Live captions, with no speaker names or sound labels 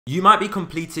You might be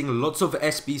completing lots of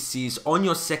SBCs on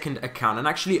your second account and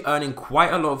actually earning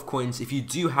quite a lot of coins if you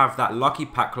do have that lucky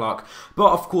pack luck,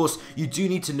 but of course you do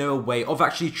need to know a way of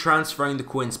actually transferring the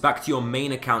coins back to your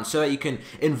main account so that you can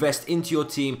invest into your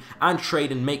team and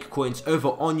trade and make coins over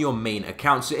on your main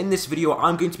account. So in this video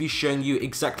I'm going to be showing you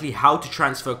exactly how to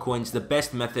transfer coins, the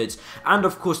best methods, and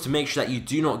of course to make sure that you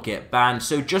do not get banned.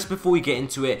 So just before we get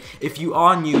into it, if you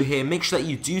are new here, make sure that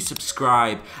you do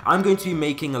subscribe. I'm going to be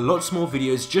making lots more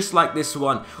videos just like this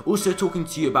one, also talking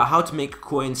to you about how to make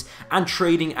coins and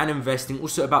trading and investing,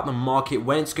 also about the market,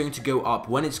 when it's going to go up,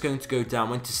 when it's going to go down,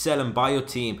 when to sell and buy your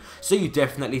team, so you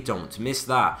definitely don't miss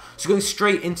that. So going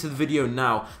straight into the video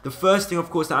now, the first thing of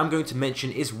course that I'm going to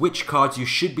mention is which cards you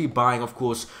should be buying, of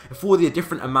course, for the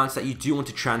different amounts that you do want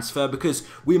to transfer, because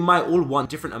we might all want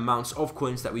different amounts of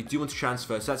coins that we do want to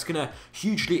transfer, so that's going to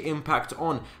hugely impact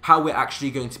on how we're actually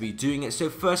going to be doing it. So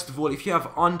first of all, if you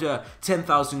have under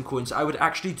 10,000 coins, I would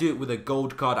actually do it with a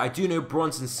gold card. I do know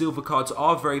bronze and silver cards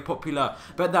are very popular,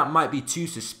 but that might be too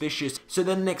suspicious. So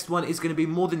the next one is going to be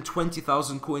more than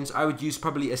 20,000 coins. I would use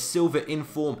probably a silver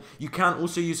inform. You can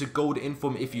also use a gold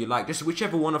inform if you like, just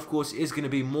whichever one of course is going to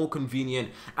be more convenient.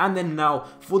 And then now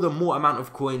for the more amount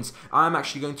of coins, I'm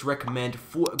actually going to recommend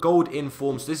for gold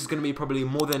informs. This is going to be probably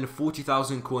more than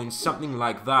 40,000 coins, something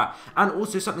like that. And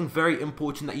also something very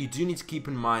important that you do need to keep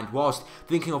in mind whilst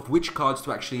thinking of which cards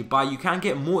to actually buy. You can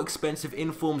get more expensive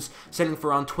informs selling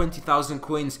for around 20,000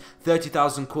 coins,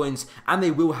 30,000 coins, and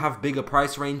they will have bigger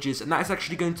price ranges, and that is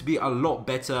actually going to be a lot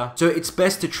better. So it's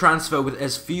best to transfer with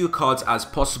as few cards as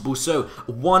possible. So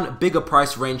one bigger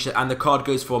price range and the card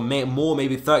goes for more,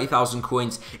 maybe 30,000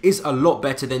 coins, is a lot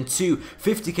better than two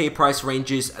 50k price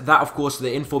ranges. That of course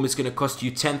the inform is going to cost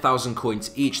you 10,000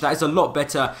 coins each. That is a lot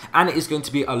better and it is going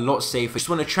to be a lot safer. You just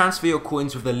want to transfer your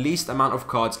coins with the least amount of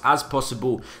cards as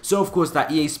possible, so of course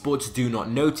that EA Sports do not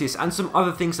notice, and some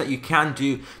other things that you can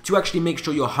do to actually make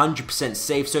sure you're 100%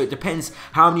 safe. So it depends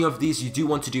how many of these you do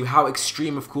want to do, how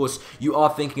extreme of course you are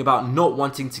thinking about not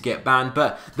wanting to get banned,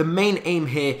 but the main aim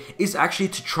here is actually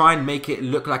to try and make it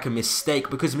look like a mistake,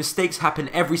 because mistakes happen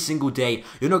every single day.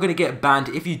 You're not going to get banned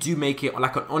if you do make it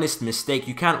like an honest mistake.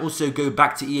 You can also go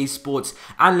back to EA Sports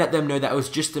and let them know that it was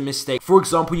just a mistake. For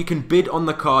example, you can bid on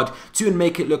the card to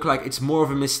make it look like it's more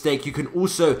of a mistake. You can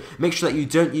also make sure that you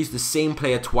don't use the same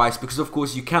player twice, because of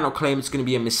course you cannot claim it's going to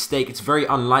be a mistake. It's very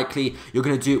unlikely you're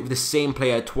going to do it with the same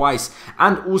player twice.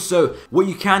 And also what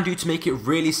you can do to make it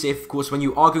really safe, of course, when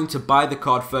you are going to buy the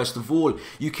card, first of all,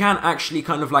 you can actually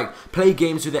kind of like play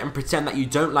games with it and pretend that you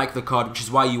don't like the card, which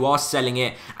is why you are selling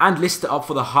it, and list it up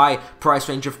for the high price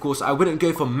range. Of course I wouldn't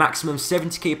go for maximum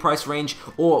 70k price range,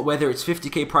 or whether it's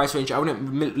 50k price range. I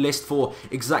wouldn't list for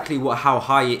exactly how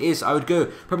high it is. I would go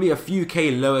probably a few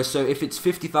k lower. So if it's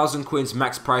 50,000 coins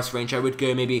max price range, I would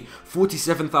go maybe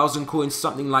 47,000 coins,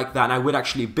 something like that, and I would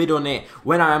actually bid on it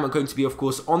when I am going to be of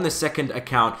course on the second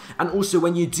account. And also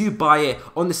when you do buy it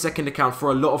on the second account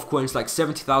for a lot of coins, like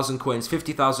 70,000 coins,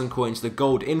 50,000 coins, the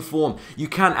gold inform, you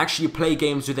can actually play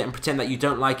games with it and pretend that you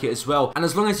don't like it as well. And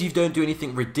as long as you don't do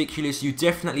anything ridiculous, you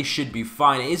definitely should be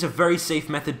fine. It is a very safe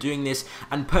method doing this,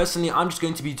 and personally I'm just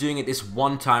going to be doing it this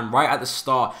one time right at the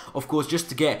start, of course, just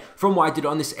to get from what I did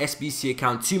on this SBC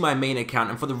account to my main account,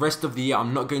 and for the rest of the year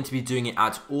I'm not going to be doing it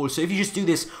at all. So if you just do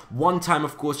this one time,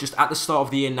 of course, just at the start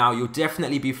of the year now, you'll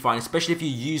definitely be fine, especially if you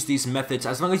use these methods.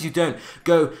 As long as you don't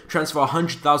go transfer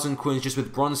 100,000 coins just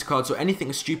with bronze cards or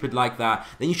anything stupid like that,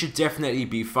 then you should definitely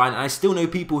be fine. And I still know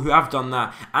people who have done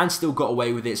that and still got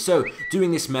away with it. So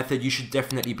doing this method, you should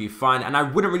definitely be fine, and I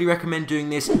wouldn't really recommend doing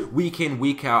this week in,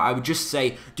 week out. I would just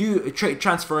say do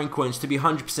transferring coins to be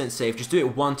 100% safe. Just do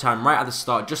it one time right at the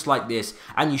start, just like this,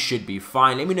 and you should be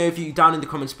fine. Let me know if you down in the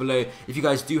comments below if you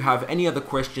guys do have any other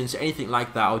questions or anything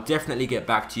like that. I'll definitely get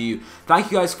back to you.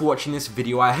 Thank you guys for watching this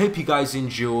video. I hope you guys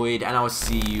enjoyed, and I'll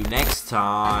see you next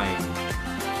time.